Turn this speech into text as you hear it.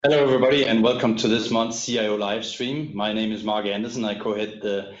Hello, everybody, and welcome to this month's CIO live stream. My name is Mark Anderson. I co-head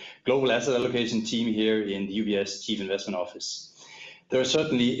the Global Asset Allocation team here in the UBS Chief Investment Office. There are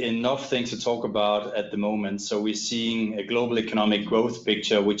certainly enough things to talk about at the moment. So we're seeing a global economic growth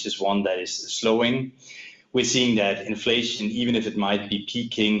picture, which is one that is slowing. We're seeing that inflation, even if it might be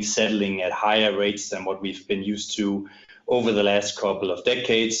peaking, settling at higher rates than what we've been used to over the last couple of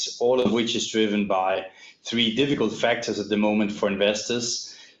decades, all of which is driven by three difficult factors at the moment for investors.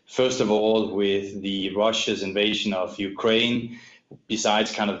 First of all, with the Russia's invasion of Ukraine, besides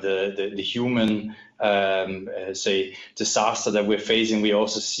kind of the human say disaster that we're facing, we're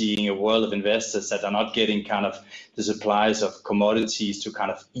also seeing a world of investors that are not getting kind of the supplies of commodities to kind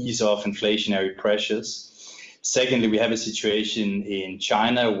of ease off inflationary pressures. Secondly, we have a situation in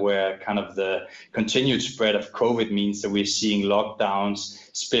China where kind of the continued spread of COVID means that we're seeing lockdowns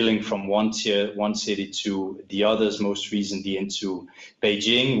spilling from one city to the others, most recently into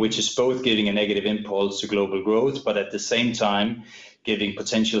Beijing, which is both giving a negative impulse to global growth, but at the same time giving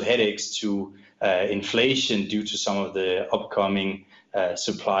potential headaches to inflation due to some of the upcoming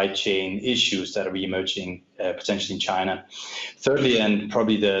supply chain issues that are emerging potentially in China. Thirdly, and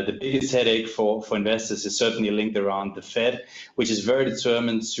probably the biggest headache for investors is certainly linked around the Fed, which is very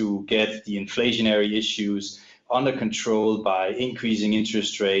determined to get the inflationary issues under control by increasing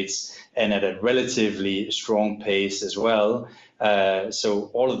interest rates and at a relatively strong pace as well.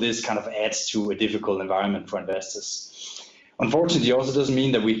 So all of this kind of adds to a difficult environment for investors. Unfortunately, it also doesn't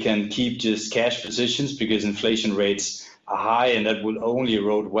mean that we can keep just cash positions because inflation rates are high and that will only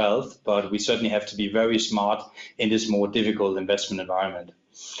erode wealth, but we certainly have to be very smart in this more difficult investment environment.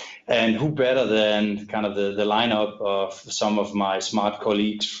 And who better than kind of the lineup of some of my smart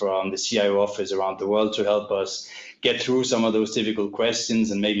colleagues from the CIO office around the world to help us get through some of those difficult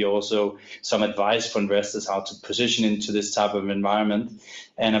questions and maybe also some advice for investors how to position into this type of environment.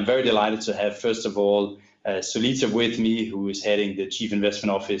 And I'm very delighted to have, first of all, Sulita with me, who is heading the Chief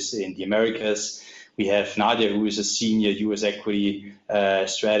Investment Office in the Americas. We have Nadia, who is a senior US equity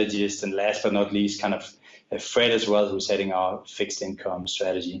strategist, and last but not least, kind of Fred as well, who's heading our fixed income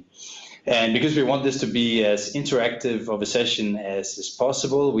strategy. And because we want this to be as interactive of a session as is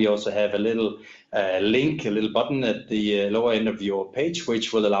possible, we also have a little link, a little button at the lower end of your page,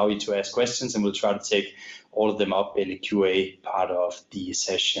 which will allow you to ask questions, and we'll try to take all of them up in the QA part of the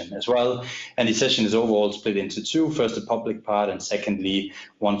session as well. And the session is overall split into two. First, the public part, and secondly,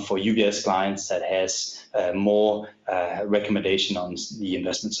 one for UBS clients that has more recommendation on the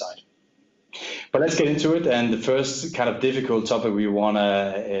investment side. But let's get into it. And the first kind of difficult topic we want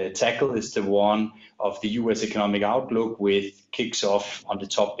to tackle is the one of the US economic outlook, with kicks off on the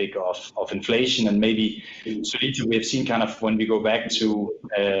topic of inflation. And maybe, Sulita, we have seen kind of when we go back to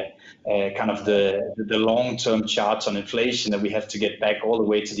kind of the long-term charts on inflation, that we have to get back all the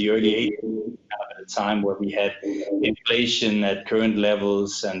way to the early 80s, kind of at a time where we had inflation at current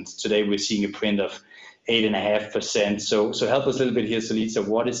levels. And today we're seeing a print of 8.5%. So help us a little bit here, Sulita.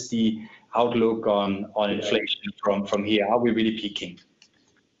 What is the outlook on inflation from here? Are we really peaking?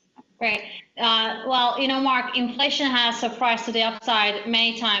 Great. Well, you know, Mark, inflation has surprised to the upside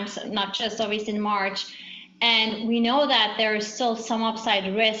many times, not just obviously in March. And we know that there is still some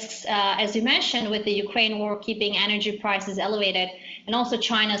upside risks, as you mentioned, with the Ukraine war keeping energy prices elevated, and also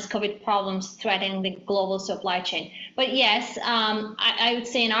China's COVID problems threatening the global supply chain. But yes, I would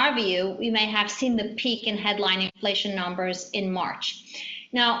say in our view, we may have seen the peak in headline inflation numbers in March.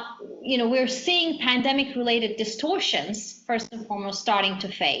 Now, you know, we're seeing pandemic-related distortions, first and foremost, starting to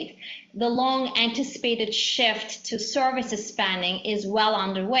fade. The long-anticipated shift to services spending is well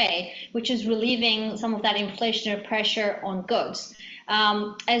underway, which is relieving some of that inflationary pressure on goods.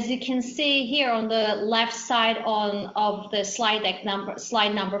 As you can see here on the left side of the slide deck,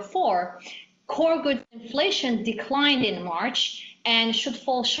 slide number 4, core goods inflation declined in March and should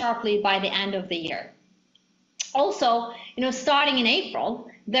fall sharply by the end of the year. Also, you know, starting in April,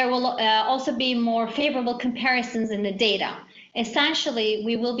 there will also be more favorable comparisons in the data. Essentially,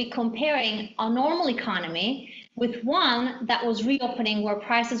 we will be comparing a normal economy with one that was reopening where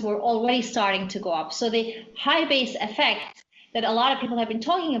prices were already starting to go up. So the high base effect that a lot of people have been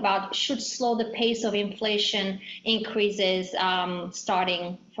talking about should slow the pace of inflation increases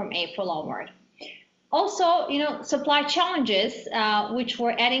starting from April onward. Also, you know, supply challenges, which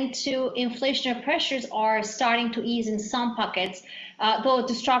were adding to inflationary pressures, are starting to ease in some pockets, though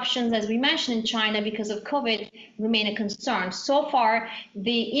disruptions, as we mentioned in China because of COVID, remain a concern. So far,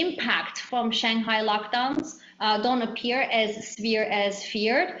 the impact from Shanghai lockdowns don't appear as severe as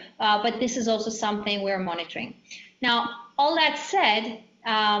feared, but this is also something we're monitoring. Now, all that said,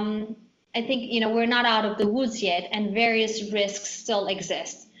 I think, you know, we're not out of the woods yet, and various risks still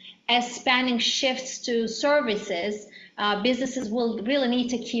exist. as spending shifts to services, businesses will really need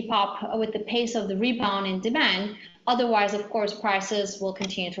to keep up with the pace of the rebound in demand. Otherwise, of course, prices will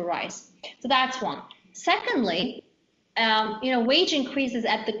continue to rise. So that's one. Secondly, wage increases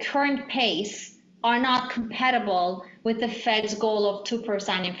at the current pace are not compatible with the Fed's goal of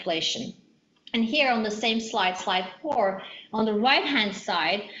 2% inflation. And here on the same slide, slide 4, on the right-hand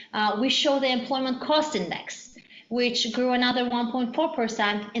side, we show the employment cost index, which grew another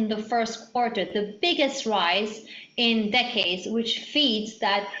 1.4% in the first quarter, the biggest rise in decades, which feeds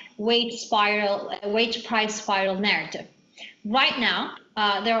that wage price spiral narrative. Right now,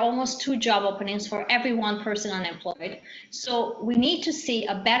 there are almost 2 job openings for every 1 person unemployed. So we need to see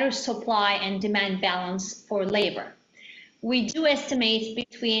a better supply and demand balance for labor. We do estimate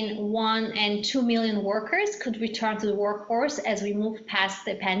between 1 and 2 million workers could return to the workforce as we move past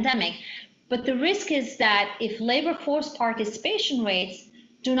the pandemic. But the risk is that if labor force participation rates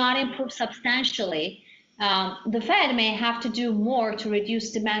do not improve substantially, the Fed may have to do more to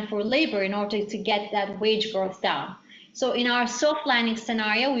reduce demand for labor in order to get that wage growth down. So in our soft landing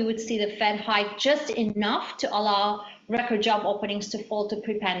scenario, we would see the Fed hike just enough to allow record job openings to fall to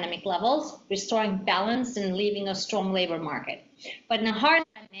pre-pandemic levels, restoring balance and leaving a strong labor market. But in a hard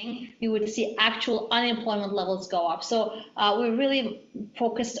landing, we would see actual unemployment levels go up. So we're really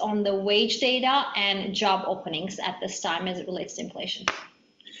focused on the wage data and job openings at this time as it relates to inflation.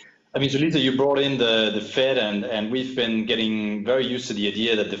 I mean, Zulita, you brought in the Fed, and we've been getting very used to the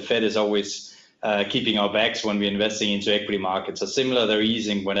idea that the Fed is always keeping our backs when we're investing into equity markets. So similar, they're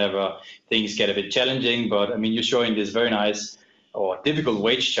easing whenever things get a bit challenging. But I mean, you're showing this very nice or difficult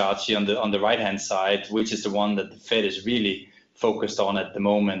wage charts here on the right-hand side, which is the one that the Fed is really focused on at the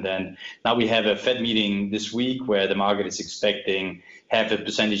moment. And now we have a Fed meeting this week where the market is expecting 0.5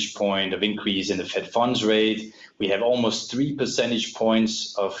 percentage point of increase in the Fed funds rate. We have almost 3 percentage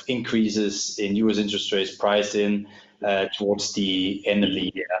points of increases in US interest rates priced in towards the end of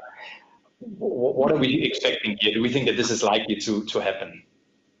the year. What are we expecting here? Do we think that this is likely to happen?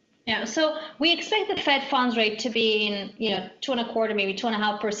 Yeah, so we expect the Fed funds rate to be in 2.25%, maybe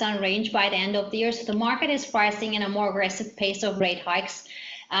 2.5% range by the end of the year. So the market is pricing in a more aggressive pace of rate hikes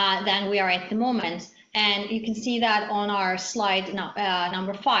than we are at the moment. And you can see that on our slide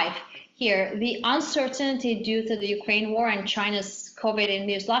number 5 here. The uncertainty due to the Ukraine war and China's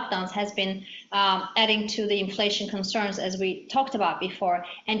COVID-induced lockdowns has been adding to the inflation concerns, as we talked about before,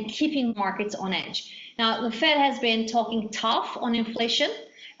 and keeping markets on edge. Now, the Fed has been talking tough on inflation,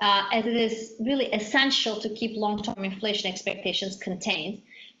 as it is really essential to keep long-term inflation expectations contained.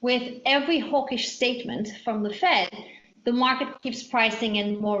 With every hawkish statement from the Fed, the market keeps pricing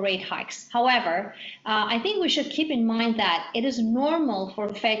in more rate hikes. However, I think we should keep in mind that it is normal for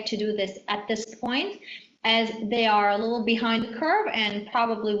the Fed to do this at this point, as they are a little behind the curve and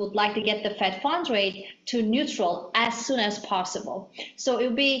probably would like to get the Fed funds rate to neutral as soon as possible. So it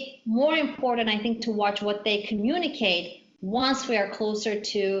would be more important, I think, to watch what they communicate once we are closer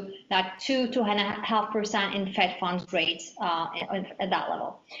to that 2.5% in Fed funds rates at that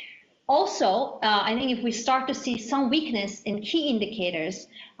level. Also, I think if we start to see some weakness in key indicators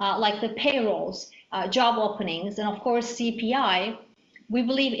like the payrolls, job openings, and of course CPI, we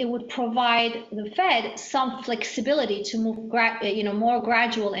believe it would provide the Fed some flexibility to move more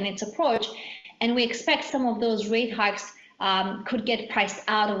gradual in its approach. And we expect some of those rate hikes could get priced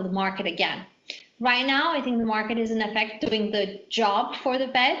out of the market again. Right now, I think the market is in effect doing the job for the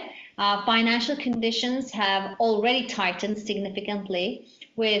Fed. Financial conditions have already tightened significantly,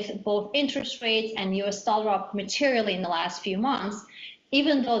 with both interest rates and US dollar up materially in the last few months,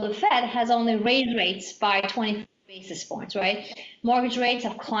 even though the Fed has only raised rates by 20 basis points, right? Mortgage rates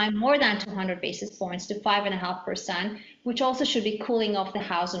have climbed more than 200 basis points to 5.5%, which also should be cooling off the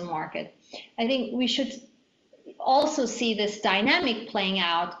housing market. I think we should also see this dynamic playing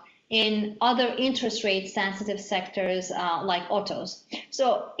out in other interest rate sensitive sectors like autos.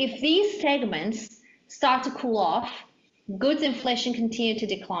 So if these segments start to cool off, goods inflation continue to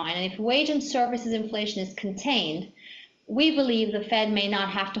decline, and if wage and services inflation is contained, we believe the Fed may not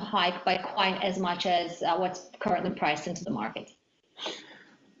have to hike by quite as much as what's currently priced into the market.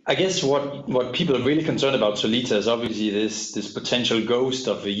 I guess what people are really concerned about, Zulita, is obviously this potential ghost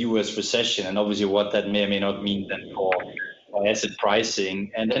of a US recession, and obviously what that may or may not mean then for asset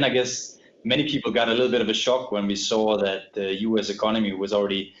pricing. And then I guess many people got a little bit of a shock when we saw that the US economy was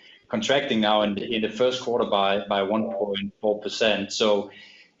already contracting now in the first quarter by 1.4%. So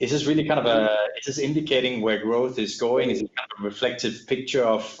is this really kind of is this indicating where growth is going? Is it kind of a reflective picture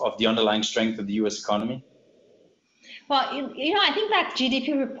of the underlying strength of the US economy? Well, I think that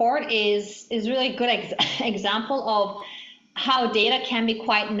GDP report is really a good example of how data can be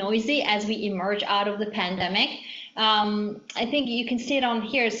quite noisy as we emerge out of the pandemic. I think you can see it on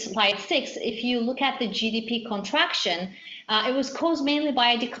here, slide 6. If you look at the GDP contraction, it was caused mainly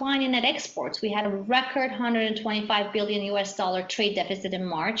by a decline in net exports. We had a record 125 billion US dollar trade deficit in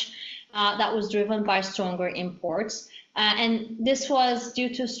March that was driven by stronger imports. And this was due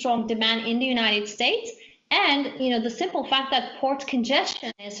to strong demand in the United States and the simple fact that port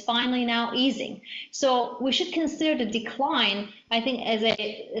congestion is finally now easing. So we should consider the decline, I think, as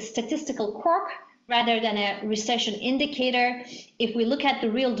a statistical quirk rather than a recession indicator. If we look at the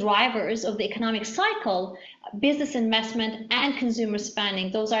real drivers of the economic cycle, business investment and consumer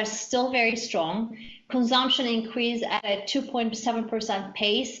spending, those are still very strong. Consumption increased at a 2.7%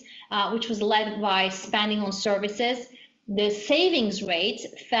 pace, which was led by spending on services. The savings rate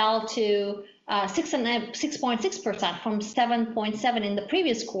fell to 6.6% from 7.7 in the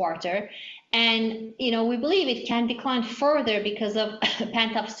previous quarter. And we believe it can decline further because of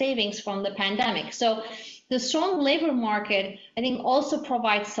pent-up savings from the pandemic. So the strong labor market, I think, also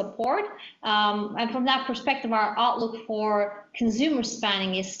provides support. And from that perspective, our outlook for consumer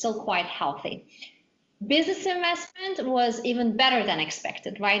spending is still quite healthy. Business investment was even better than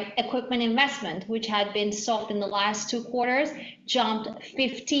expected, right? Equipment investment, which had been soft in the last 2 quarters, jumped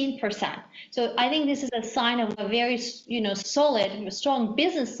 15%. So I think this is a sign of a very, solid, strong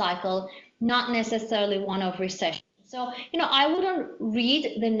business cycle, not necessarily one of recession. So, I wouldn't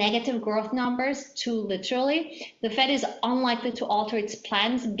read the negative growth numbers too literally. The Fed is unlikely to alter its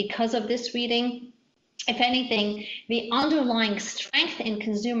plans because of this reading. If anything, the underlying strength in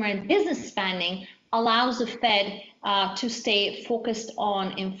consumer and business spending allows the Fed to stay focused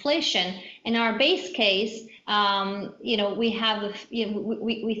on inflation. In our base case, we have,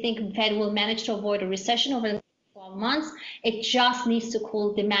 we think the Fed will manage to avoid a recession over the next 12 months. It just needs to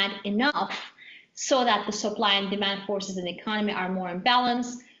cool demand enough so that the supply and demand forces in the economy are more in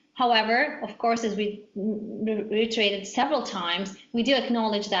balance. However, of course, as we reiterated several times, we do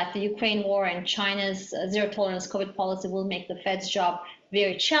acknowledge that the Ukraine war and China's zero-tolerance COVID policy will make the Fed's job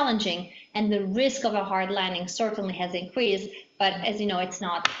very challenging, and the risk of a hard landing certainly has increased. But as you know, it's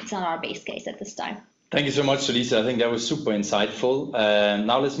not our base case at this time. Thank you so much, Lisa. I think that was super insightful.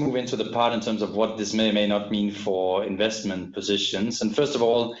 Now let's move into the part in terms of what this may or may not mean for investment positions. And first of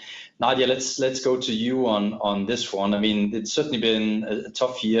all, Nadia, let's go to you on this one. I mean, it's certainly been a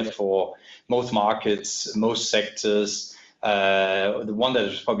tough year for most markets, most sectors. The one that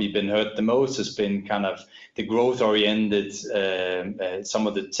has probably been hurt the most has been kind of the growth-oriented, some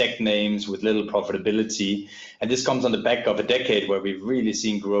of the tech names with little profitability. And this comes on the back of a decade where we've really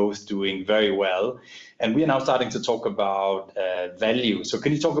seen growth doing very well. And we are now starting to talk about value. So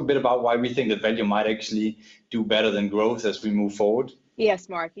can you talk a bit about why we think that value might actually do better than growth as we move forward? Yes,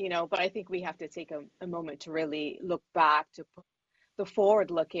 Mark, but I think we have to take a moment to really look back to put the forward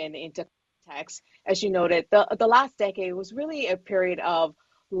looking into context. As you noted, the last decade was really a period of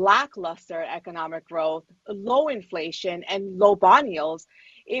lackluster economic growth, low inflation, and low bond yields.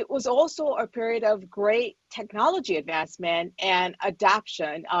 It was also a period of great technology advancement and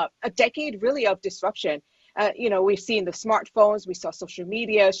adoption, a decade really of disruption. We've seen the smartphones, we saw social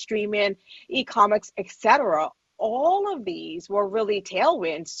media, streaming, e-commerce, etc. All of these were really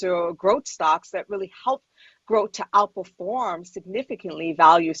tailwinds to growth stocks that really helped growth to outperform significantly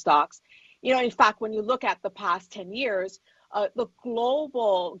value stocks. In fact, when you look at the past 10 years, the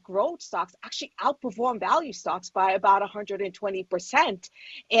global growth stocks actually outperform value stocks by about 120%.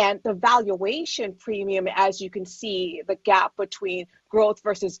 And the valuation premium, as you can see, the gap between growth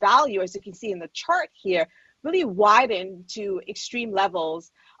versus value, as you can see in the chart here, really widened to extreme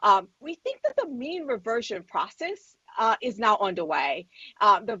levels. We think that the mean reversion process is now underway.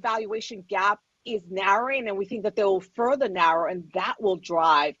 The valuation gap is narrowing, and we think that they will further narrow, and that will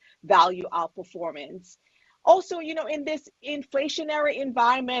drive value outperformance. Also, in this inflationary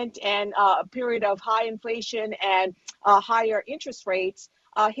environment and a period of high inflation and higher interest rates,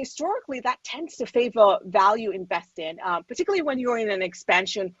 historically that tends to favor value investing, particularly when you're in an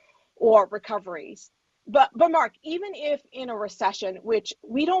expansion or recoveries. But Mark, even if in a recession, which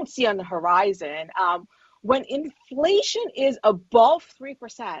we don't see on the horizon, when inflation is above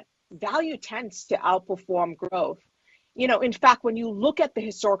 3%, value tends to outperform growth. In fact, when you look at the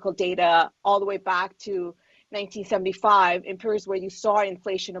historical data all the way back to 1975, in periods where you saw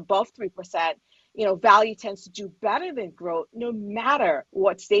inflation above 3%, value tends to do better than growth, no matter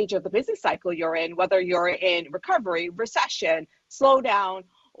what stage of the business cycle you're in, whether you're in recovery, recession, slowdown,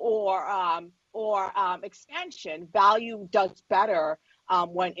 or expansion. Value does better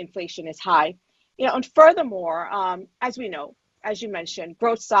when inflation is high. And furthermore, as we know, as you mentioned,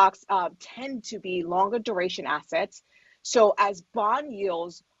 growth stocks tend to be longer duration assets. So as bond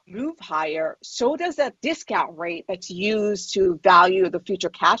yields move higher, so does that discount rate that's used to value the future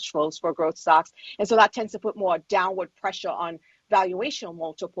cash flows for growth stocks. And so that tends to put more downward pressure on valuation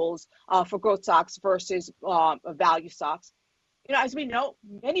multiples for growth stocks versus value stocks. As we know,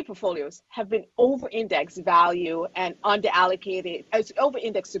 many portfolios have been over-indexed value and under-allocated,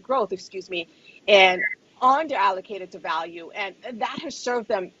 over-indexed to growth, and under-allocated to value. And that has served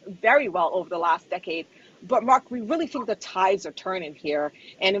them very well over the last decade. But Mark, we really think the tides are turning here,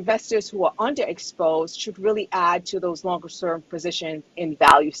 and investors who are underexposed should really add to those longer-term positions in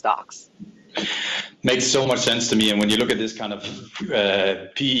value stocks. Makes so much sense to me. And when you look at this kind of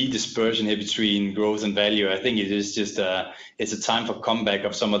PE dispersion here between growth and value, I think it is just it's a time for comeback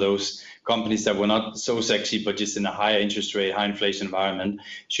of some of those companies that were not so sexy, but just in a higher interest rate, high inflation environment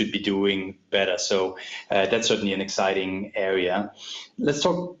should be doing better. So that's certainly an exciting area. Let's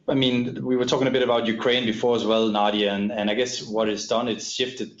talk, we were talking a bit about Ukraine before as well, Nadia, and I guess what it's done, it's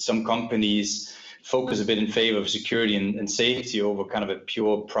shifted some companies' focus a bit in favor of security and safety over kind of a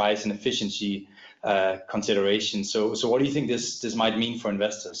pure price and efficiency consideration. So what do you think this might mean for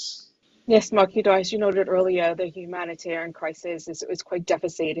investors? Yes, Mark, as you noted earlier, the humanitarian crisis is quite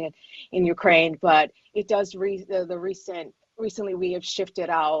devastating in Ukraine, but it does recently we have shifted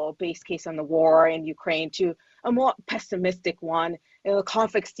our base case on the war in Ukraine to a more pessimistic one. The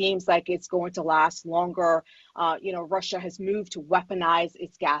conflict seems like it's going to last longer. Russia has moved to weaponize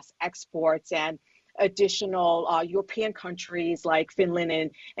its gas exports, and additional European countries like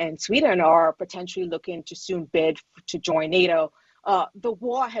Finland and Sweden are potentially looking to soon bid to join NATO. The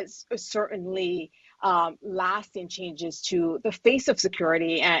war has certainly lasting changes to the face of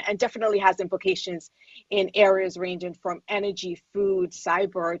security and definitely has implications in areas ranging from energy, food,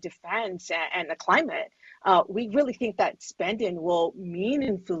 cyber, defense, and the climate. We really think that spending will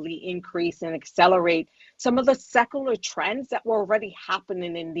meaningfully increase and accelerate some of the secular trends that were already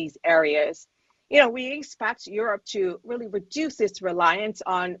happening in these areas. We expect Europe to really reduce its reliance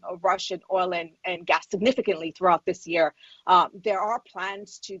on Russian oil and gas significantly throughout this year. There are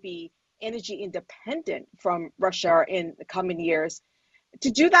plans to be energy independent from Russia in the coming years. To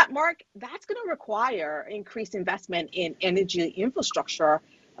do that, Mark, that's going to require increased investment in energy infrastructure,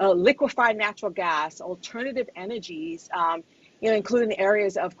 liquefied natural gas, alternative energies, including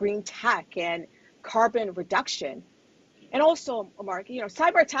areas of green tech and carbon reduction. And also, Mark,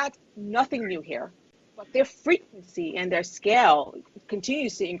 cyber attacks, nothing new here, but their frequency and their scale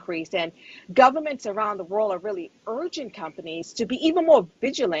continues to increase. And governments around the world are really urging companies to be even more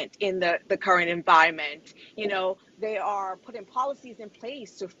vigilant in the current environment. They are putting policies in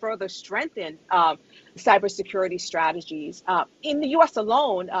place to further strengthen cybersecurity strategies. In the U.S.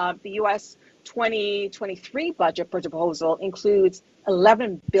 alone, the U.S. 2023 budget proposal includes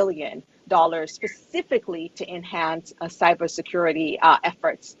 $11 billion specifically to enhance cybersecurity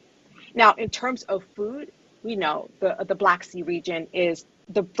efforts. Now, in terms of food, we know the Black Sea region is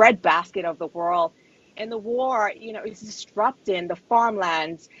the breadbasket of the world, and the war, is disrupting the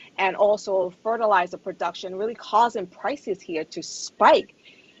farmlands and also fertilizer production, really causing prices here to spike.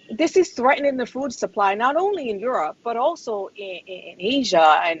 This is threatening the food supply, not only in Europe, but also in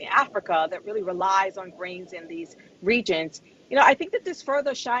Asia and Africa that really relies on grains in these regions. I think that this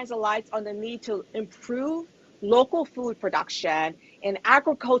further shines a light on the need to improve local food production and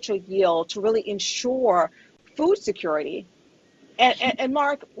agricultural yield to really ensure food security. And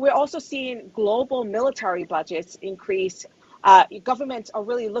Mark, we're also seeing global military budgets increase. Governments are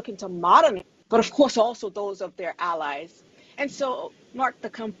really looking to modernize, but of course also those of their allies. And so, Mark, the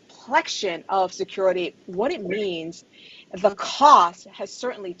complexion of security, what it means, the cost has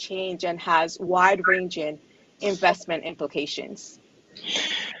certainly changed and has wide-ranging investment implications.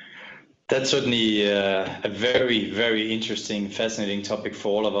 That's certainly a very, very interesting, fascinating topic for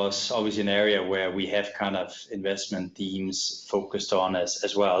all of us. Obviously an area where we have kind of investment themes focused on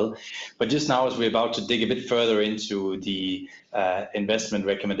as well. But just now, as we're about to dig a bit further into the investment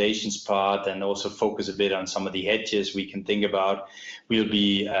recommendations part and also focus a bit on some of the hedges we can think about, we'll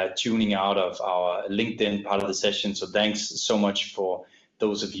be tuning out of our LinkedIn part of the session. So thanks so much for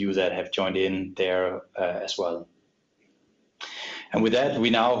those of you that have joined in there as well. And with that, we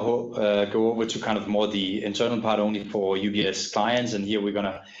now go over to kind of more the internal part only for UBS clients. And here we're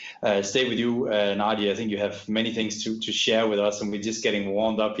going to stay with you, Nadia. I think you have many things to share with us, and we're just getting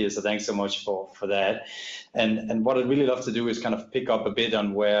warmed up here. So thanks so much for that. And what I'd really love to do is kind of pick up a bit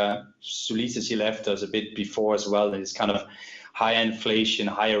on where Sulita, she left us a bit before as well. And it's kind of high inflation,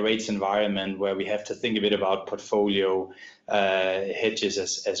 higher rates environment where we have to think a bit about portfolio hedges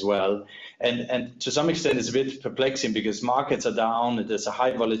as well. And to some extent, it's a bit perplexing because markets are down, there's a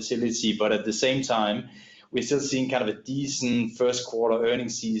high volatility, but at the same time, we're still seeing kind of a decent first quarter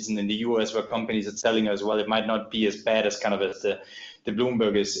earnings season in the US, where companies are telling us, well, it might not be as bad as kind of as the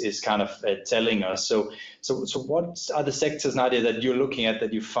Bloomberg is kind of telling us. So what are the sectors, Nadia, that you're looking at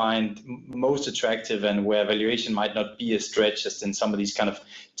that you find most attractive and where valuation might not be as stretched as in some of these kind of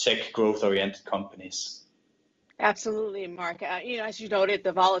tech growth oriented companies? Absolutely, Mark. As you noted,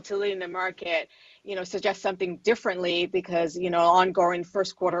 the volatility in the market, suggests something differently because, ongoing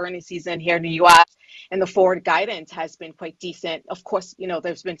first quarter earnings season here in the US and the forward guidance has been quite decent. Of course,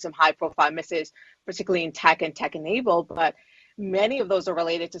 there's been some high profile misses, particularly in tech and tech enabled, but many of those are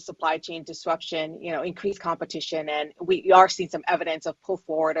related to supply chain disruption, increased competition, and we are seeing some evidence of pull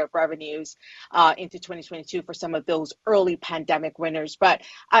forward of revenues into 2022 for some of those early pandemic winners. But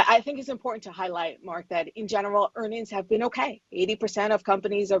I think it's important to highlight, Mark, that in general, earnings have been okay. 80% of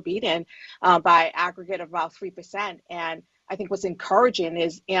companies are beaten by aggregate of about 3%. And I think what's encouraging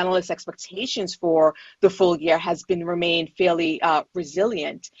is analyst expectations for the full year has been remained fairly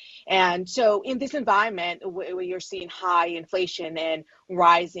resilient. And so in this environment where you're seeing high inflation and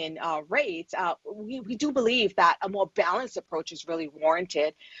rising rates, we do believe that a more balanced approach is really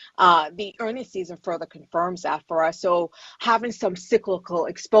warranted. The earnings season further confirms that for us. So having some cyclical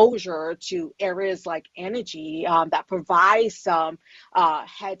exposure to areas like energy that provides some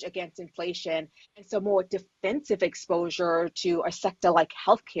hedge against inflation, and some more defensive exposure to a sector like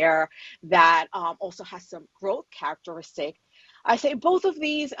healthcare that also has some growth characteristic. I say both of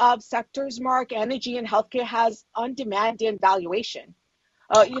these sectors, Mark, energy and healthcare, has undemanding valuation.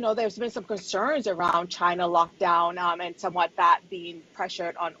 There's been some concerns around China lockdown and somewhat that being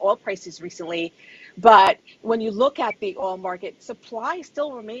pressured on oil prices recently. But when you look at the oil market, supply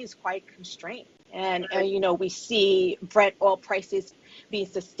still remains quite constrained. And we see Brent oil prices being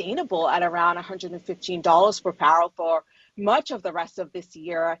sustainable at around $115 per barrel for much of the rest of this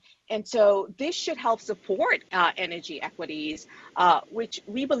year. And so this should help support energy equities, which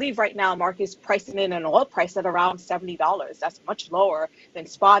we believe right now, Mark, is pricing in an oil price at around $70. That's much lower than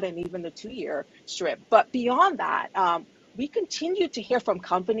spot and even the 2-year strip. But beyond that, we continue to hear from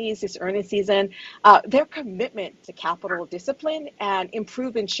companies this earnings season, their commitment to capital discipline and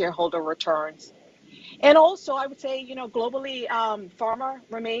improving shareholder returns. And also, I would say, globally, pharma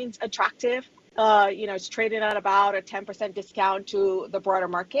remains attractive. It's traded at about a 10% discount to the broader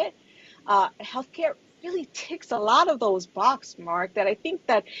market. Healthcare really ticks a lot of those boxes, Mark, that I think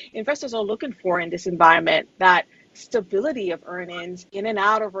that investors are looking for in this environment, that stability of earnings in and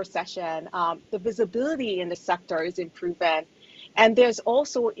out of recession, the visibility in the sector is improving. And there's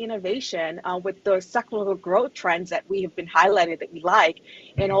also innovation with the secular growth trends that we have been highlighted that we like,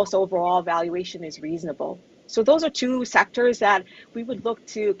 and also overall valuation is reasonable. So those are two sectors that we would look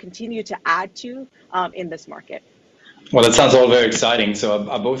to continue to add to in this market. Well, that sounds all very exciting. So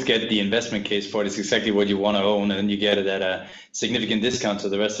I both get the investment case for it. It's exactly what you want to own, and then you get it at a significant discount to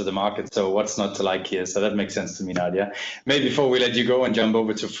the rest of the market. So what's not to like here? So that makes sense to me, Nadia. Maybe before we let you go and jump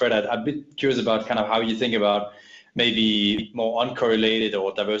over to Fred, I'm a bit curious about kind of how you think about maybe more uncorrelated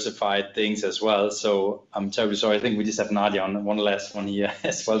or diversified things as well. So I'm terribly sorry. I think we just have Nadia on one last one here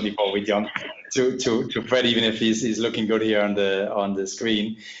as well before we jump to Fred, even if he's looking good here on the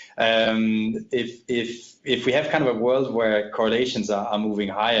screen. If we have kind of a world where correlations are moving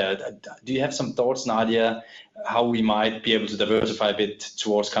higher, do you have some thoughts, Nadia, how we might be able to diversify a bit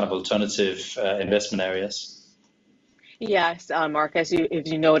towards kind of alternative investment areas? Yes, Mark, as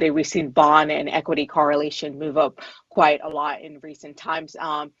you noted, we've seen bond and equity correlation move up quite a lot in recent times.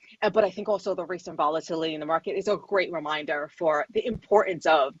 But I think also the recent volatility in the market is a great reminder for the importance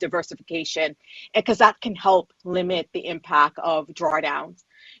of diversification, because that can help limit the impact of drawdowns.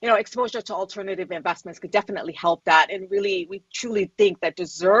 Exposure to alternative investments could definitely help that. And really, we truly think that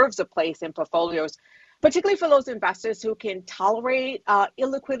deserves a place in portfolios, particularly for those investors who can tolerate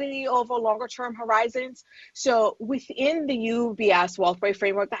illiquidity over longer term horizons. So within the UBS WealthBrave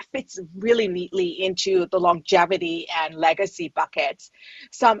framework, that fits really neatly into the longevity and legacy buckets.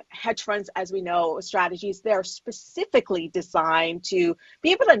 Some hedge funds, as we know, strategies, they're specifically designed to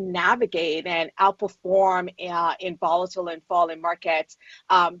be able to navigate and outperform in volatile and falling markets.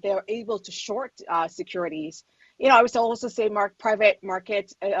 They're able to short securities. I would also say, Mark, private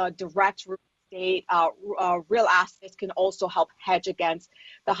markets, direct real assets can also help hedge against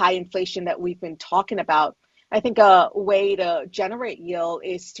the high inflation that we've been talking about. I think a way to generate yield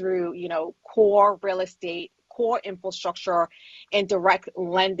is through, core real estate, core infrastructure, and direct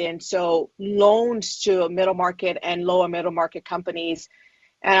lending. So loans to middle market and lower middle market companies.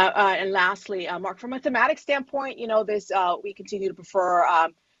 And lastly, Mark, from a thematic standpoint, we continue to prefer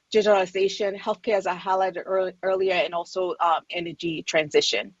digitalization, healthcare, as I highlighted earlier, and also energy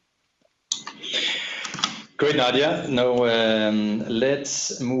transition. Great, Nadia. No,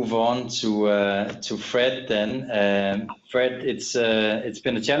 let's move on to Fred then. Fred, it's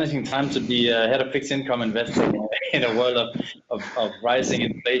been a challenging time to be head of fixed income investing in a world of rising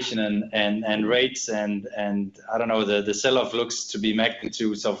inflation and rates, and I don't know, the sell-off looks to be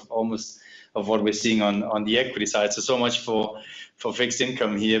magnitudes of almost of what we're seeing on the equity side. So much for fixed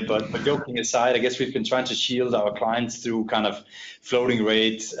income here. But joking aside, I guess we've been trying to shield our clients through kind of floating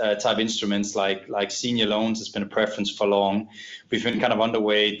rate type instruments like senior loans has been a preference for long. We've been kind of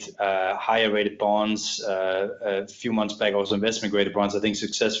underweight higher rated bonds a few months back, also investment graded bonds, I think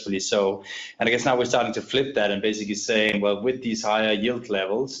successfully so. And I guess now we're starting to flip that and basically saying, well, with these higher yield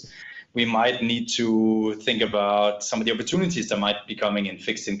levels, we might need to think about some of the opportunities that might be coming in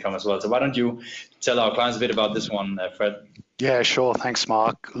fixed income as well. So why don't you tell our clients a bit about this one, Fred? Yeah, sure. Thanks,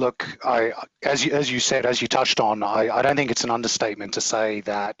 Mark. Look, as you said, as you touched on, I don't think it's an understatement to say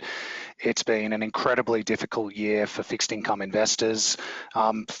that it's been an incredibly difficult year for fixed income investors.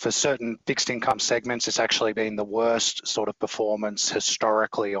 For certain fixed income segments, it's actually been the worst sort of performance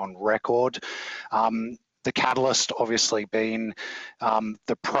historically on record. The catalyst obviously been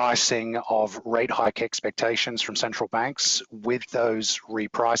the pricing of rate hike expectations from central banks. With those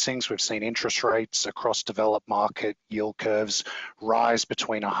repricings, we've seen interest rates across developed market yield curves rise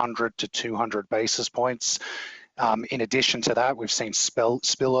between 100 to 200 basis points. In addition to that, we've seen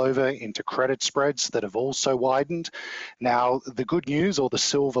spillover into credit spreads that have also widened. Now, the good news or the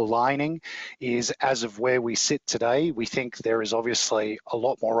silver lining is, as of where we sit today, we think there is obviously a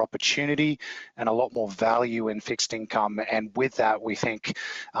lot more opportunity and a lot more value in fixed income. And with that, we think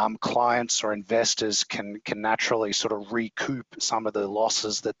clients or investors can naturally sort of recoup some of the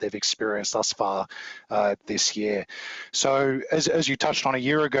losses that they've experienced thus far this year. So as you touched on, a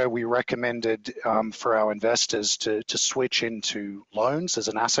year ago, we recommended for our investors to switch into loans as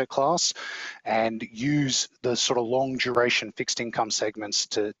an asset class and use the sort of long duration fixed income segments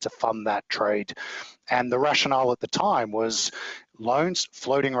to fund that trade. And the rationale at the time was loans,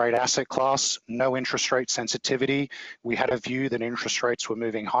 floating rate asset class, no interest rate sensitivity. We had a view that interest rates were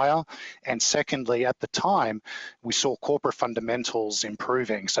moving higher. And secondly, at the time, we saw corporate fundamentals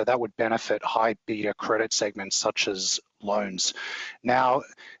improving. So that would benefit high beta credit segments such as loans. Now,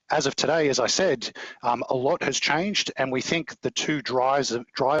 as of today, as I said, a lot has changed, and we think the two drivers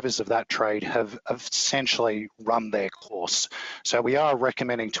of that trade have essentially run their course. So we are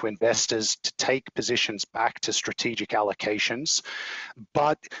recommending to investors to take positions back to strategic allocations,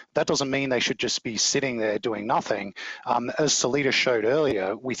 but that doesn't mean they should just be sitting there doing nothing. As Salita showed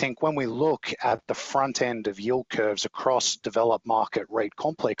earlier, we think when we look at the front end of yield curves across developed market rate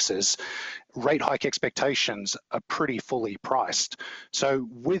complexes, rate hike expectations are pretty fully priced. So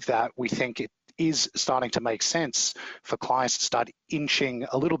with that, we think it is starting to make sense for clients to start inching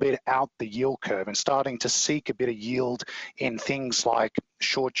a little bit out the yield curve and starting to seek a bit of yield in things like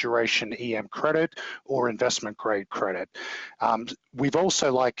short duration EM credit or investment grade credit. We've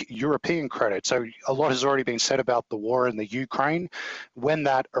also like European credit. So a lot has already been said about the war in the Ukraine. When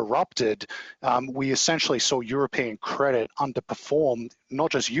that erupted, we essentially saw European credit underperform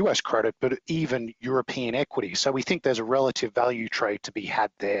not just US credit, but even European equity. So we think there's a relative value trade to be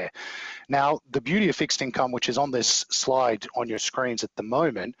had there. Now, the beauty of fixed income, which is on this slide on your screens at the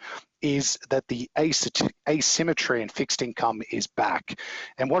moment, is that the asymmetry in fixed income is back.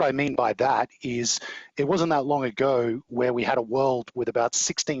 And what I mean by that is it wasn't that long ago where we had a world with about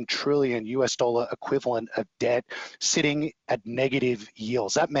 16 trillion US dollar equivalent of debt sitting at negative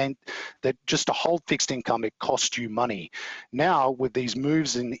yields. That meant that just to hold fixed income, it cost you money. Now, with these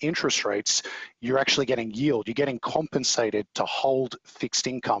moves in interest rates, you're actually getting yield. You're getting compensated to hold fixed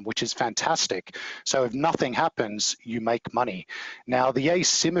income, which is fantastic. So if nothing happens, you make money. Now, the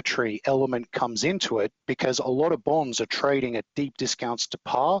asymmetry element comes into it because a lot of bonds are trading at deep discounts to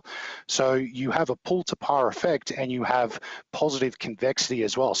par. So you have a pull to par effect and you have positive convexity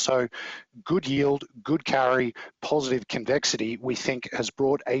as well. So good yield, good carry, positive convexity, we think has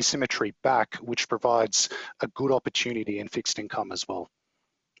brought asymmetry back, which provides a good opportunity in fixed income as well.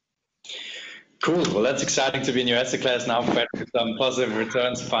 Cool. Well, that's exciting to be in your asset class now, Fred, with some positive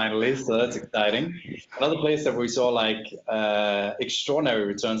returns finally. So that's exciting. Another place that we saw like extraordinary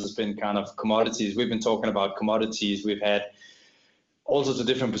returns has been kind of commodities. We've been talking about commodities. We've had all sorts of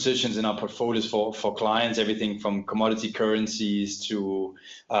different positions in our portfolios for clients, everything from commodity currencies to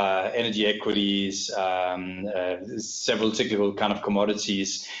energy equities, several cyclical kind of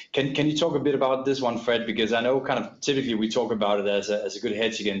commodities. Can you talk a bit about this one, Fred? Because I know kind of typically we talk about it as a good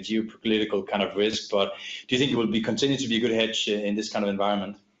hedge against geopolitical kind of risk, but do you think it will continue to be a good hedge in this kind of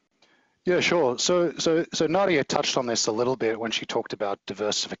environment? Yeah, sure. So Nadia touched on this a little bit when she talked about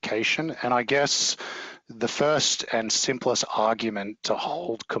diversification, and I guess the first and simplest argument to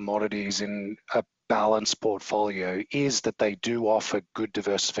hold commodities in a balanced portfolio is that they do offer good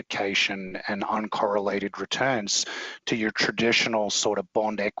diversification and uncorrelated returns to your traditional sort of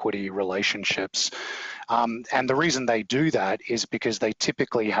bond equity relationships. And the reason they do that is because they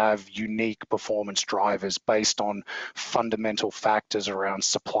typically have unique performance drivers based on fundamental factors around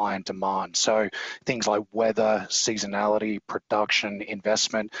supply and demand. So things like weather, seasonality, production,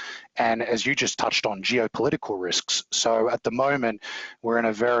 investment, and as you just touched on, geopolitical risks. So at the moment, we're in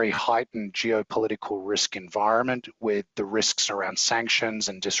a very heightened geopolitical risk environment with the risks around sanctions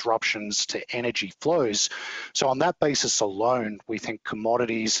and disruptions to energy flows. So on that basis alone, we think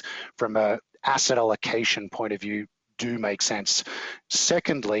commodities from a asset allocation point of view do make sense.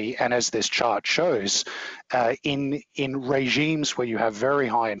 Secondly, and as this chart shows, in regimes where you have very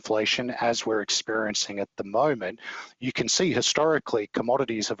high inflation, as we're experiencing at the moment, you can see historically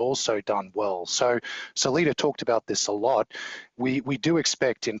commodities have also done well. So Salita talked about this a lot. We do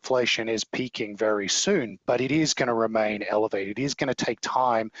expect inflation is peaking very soon, but it is going to remain elevated. It is going to take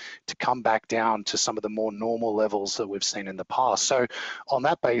time to come back down to some of the more normal levels that we've seen in the past. So on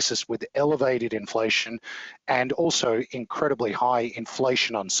that basis, with elevated inflation and also incredibly high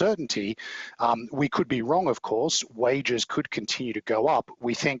inflation uncertainty, we could be wrong, of course. Wages could continue to go up.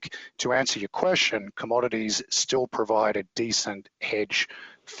 We think, to answer your question, commodities still provide a decent hedge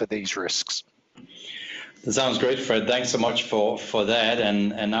for these risks. That sounds great, Fred. Thanks so much for that. And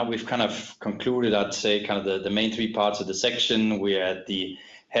now we've kind of concluded, I'd say, kind of the main three parts of the section. We're at the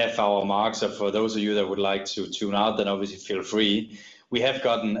half-hour mark. So for those of you that would like to tune out, then obviously feel free. We have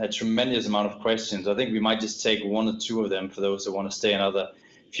gotten a tremendous amount of questions. I think we might just take one or two of them for those that want to stay another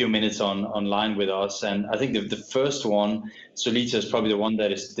few minutes online with us. And I think the first one, Salita, is probably the one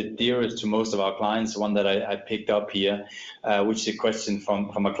that is the dearest to most of our clients, the one that I picked up here, which is a question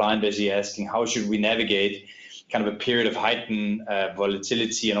from a client basically asking, how should we navigate kind of a period of heightened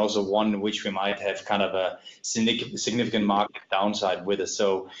volatility, and also one in which we might have kind of a significant market downside with us.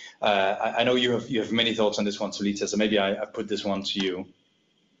 So I know you have many thoughts on this one, Salita, so maybe I put this one to you.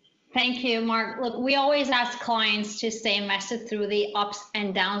 Thank you, Mark. Look, we always ask clients to stay invested through the ups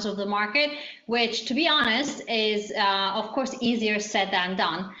and downs of the market, which, to be honest, is, of course, easier said than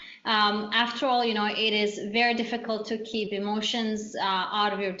done. After all, it is very difficult to keep emotions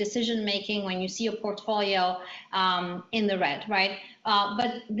out of your decision making when you see your portfolio in the red, right?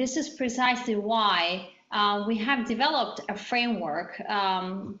 But this is precisely why we have developed a framework,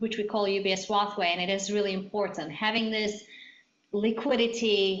 which we call UBS Wealthway, and it is really important. Having this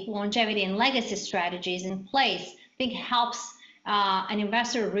liquidity, longevity, and legacy strategies in place, I think helps an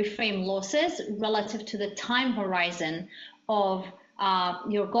investor reframe losses relative to the time horizon of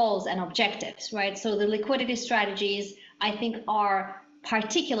your goals and objectives, right? So the liquidity strategies, I think, are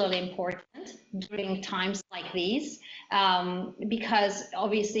particularly important during times like these, because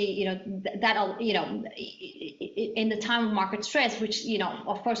obviously, in the time of market stress, which,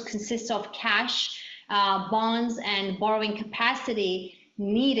 of course, consists of cash, bonds, and borrowing capacity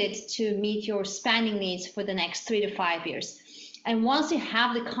needed to meet your spending needs for the next 3 to 5 years. And once you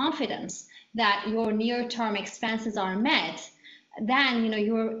have the confidence that your near-term expenses are met, then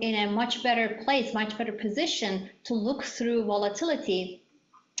you're in a much better place, much better position to look through volatility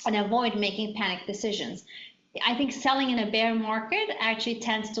and avoid making panic decisions. I think selling in a bear market actually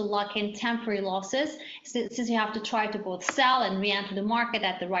tends to lock in temporary losses, since you have to try to both sell and re-enter the market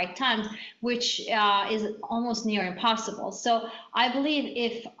at the right times, which is almost near impossible. So I believe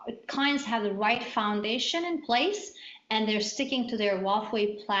if clients have the right foundation in place and they're sticking to their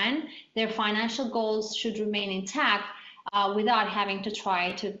Wealthway plan, their financial goals should remain intact without having to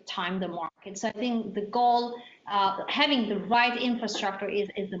try to time the market. So I think the goal, having the right infrastructure is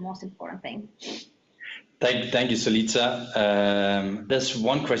the most important thing. Thank you, Salita. There's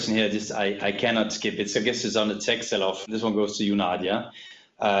one question here, I cannot skip it. So I guess it's on the tech sell-off. This one goes to you, Nadia.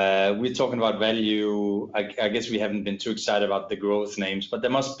 We're talking about value. I guess we haven't been too excited about the growth names, but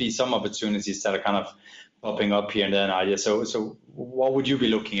there must be some opportunities that are kind of popping up here and there, Nadia. So what would you be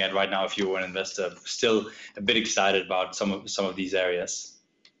looking at right now if you were an investor, still a bit excited about some of these areas?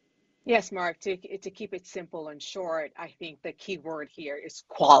 Yes, Mark, to keep it simple and short, I think the key word here is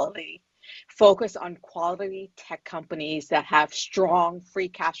quality. Focus on quality tech companies that have strong free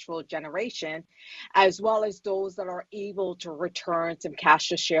cash flow generation, as well as those that are able to return some cash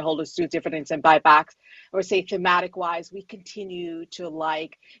to shareholders through dividends and buybacks. I would say thematic wise, we continue to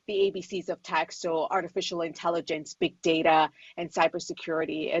like the ABCs of tech, so artificial intelligence, big data, and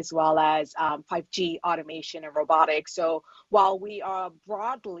cybersecurity, as well as 5G automation and robotics. So while we are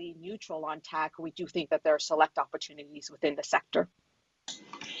broadly neutral on tech, we do think that there are select opportunities within the sector.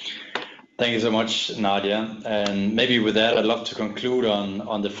 Thank you so much, Nadia. And maybe with that, I'd love to conclude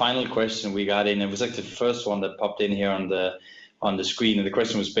on the final question we got in. It was actually the first one that popped in here on the screen. And the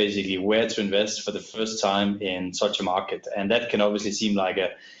question was basically where to invest for the first time in such a market. And that can obviously seem like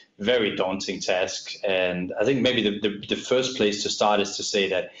a very daunting task. And I think maybe the first place to start is to say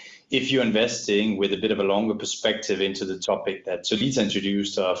that if you're investing with a bit of a longer perspective into the topic that Sulita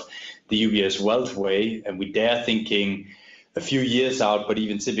introduced of the UBS Wealth Way, and we dare thinking a few years out, but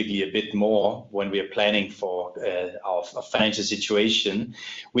even typically a bit more when we are planning for our financial situation,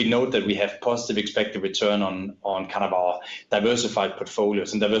 we note that we have positive expected return on kind of our diversified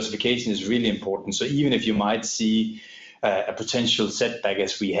portfolios, and diversification is really important. So even if you might see a potential setback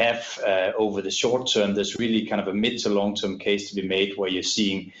as we have over the short term, there's really kind of a mid to long term case to be made where you're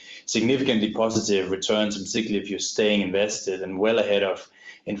seeing significantly positive returns, and particularly if you're staying invested and well ahead of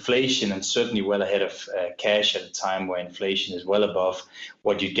inflation, and certainly well ahead of cash at a time where inflation is well above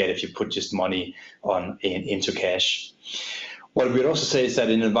what you'd get if you put just money into cash. What we'd also say is that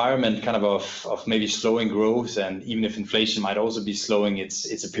in an environment kind of maybe slowing growth, and even if inflation might also be slowing,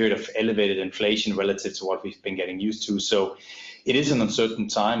 it's a period of elevated inflation relative to what we've been getting used to. So it is an uncertain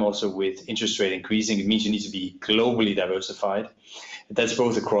time also with interest rate increasing. It means you need to be globally diversified. That's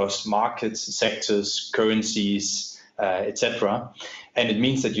both across markets, sectors, currencies, etc. And it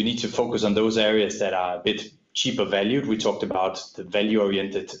means that you need to focus on those areas that are a bit cheaper valued. We talked about the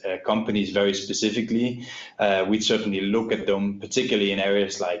value-oriented companies very specifically. We certainly look at them, particularly in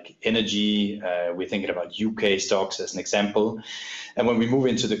areas like energy. We're thinking about UK stocks as an example. And when we move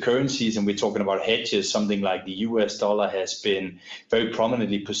into the currencies and we're talking about hedges, something like the US dollar has been very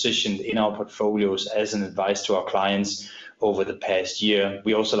prominently positioned in our portfolios as an advice to our clients over the past year.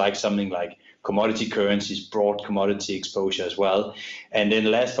 We also like something like commodity currencies, broad commodity exposure as well. And then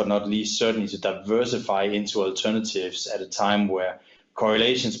last but not least, certainly to diversify into alternatives at a time where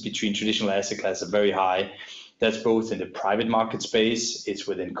correlations between traditional asset classes are very high. That's both in the private market space, it's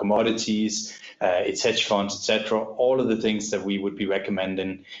within commodities, it's hedge funds, etc. All of the things that we would be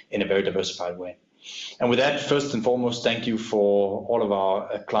recommending in a very diversified way. And with that, first and foremost, thank you for all of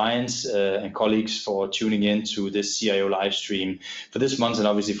our clients and colleagues for tuning in to this CIO live stream for this month, and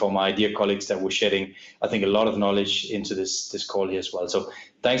obviously for my dear colleagues that were shedding, I think, a lot of knowledge into this call here as well. So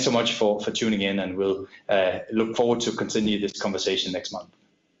thanks so much for tuning in, and we'll look forward to continue this conversation next month.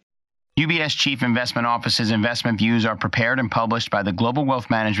 UBS Chief Investment Office's investment views are prepared and published by the global wealth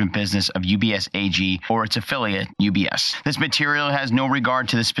management business of UBS AG or its affiliate, UBS. This material has no regard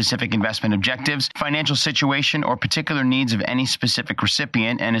to the specific investment objectives, financial situation, or particular needs of any specific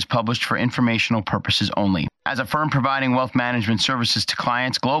recipient and is published for informational purposes only. As a firm providing wealth management services to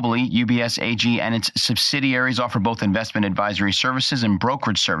clients globally, UBS AG and its subsidiaries offer both investment advisory services and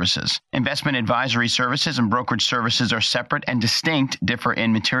brokerage services. Investment advisory services and brokerage services are separate and distinct, differ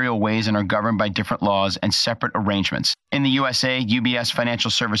in material ways, and are governed by different laws and separate arrangements. In the USA, UBS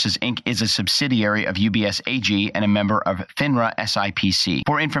Financial Services Inc. is a subsidiary of UBS AG and a member of FINRA SIPC.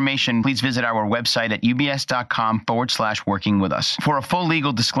 For information, please visit our website at ubs.com/working with us. For a full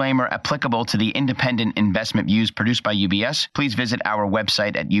legal disclaimer applicable to the independent investment views produced by UBS, please visit our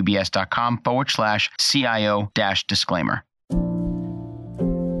website at ubs.com/CIO-disclaimer.